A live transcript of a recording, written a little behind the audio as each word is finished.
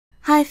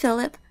Hi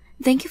Philip,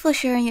 thank you for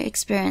sharing your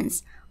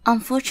experience.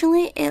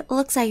 Unfortunately, it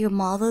looks like your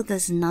model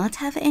does not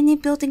have any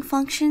built-in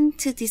function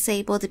to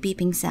disable the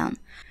beeping sound.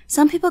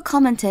 Some people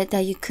commented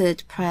that you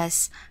could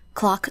press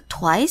clock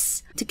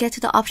twice to get to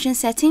the option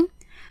setting,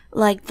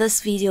 like this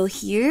video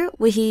here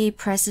where he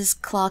presses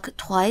clock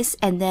twice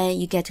and then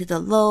you get to the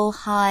low,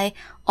 high,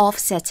 off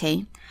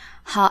setting.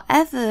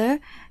 However,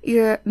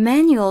 your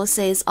manual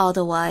says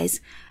otherwise.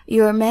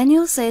 Your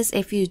manual says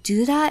if you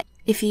do that,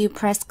 if you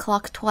press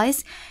clock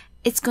twice,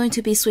 it's going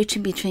to be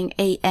switching between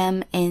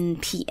AM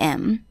and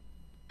PM.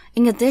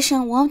 In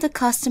addition, one of the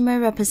customer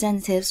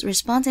representatives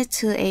responded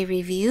to a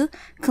review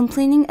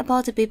complaining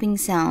about the beeping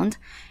sound,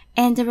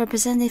 and the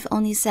representative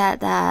only said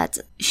that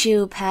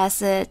she'll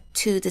pass it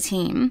to the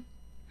team.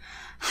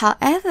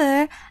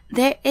 However,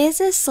 there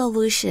is a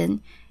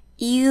solution.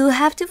 You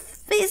have to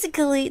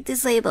physically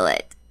disable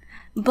it.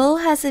 Beau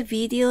has a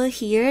video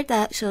here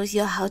that shows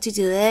you how to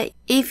do it.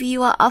 If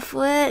you are up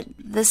for it,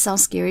 this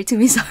sounds scary to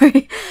me,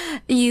 sorry.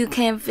 You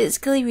can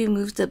physically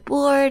remove the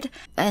board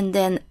and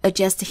then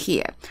adjust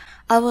here.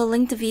 I will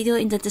link the video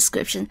in the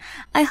description.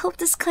 I hope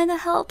this kinda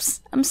helps.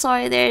 I'm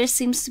sorry there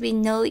seems to be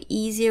no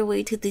easier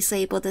way to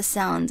disable the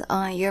sound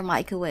on your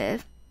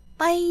microwave.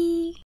 Bye!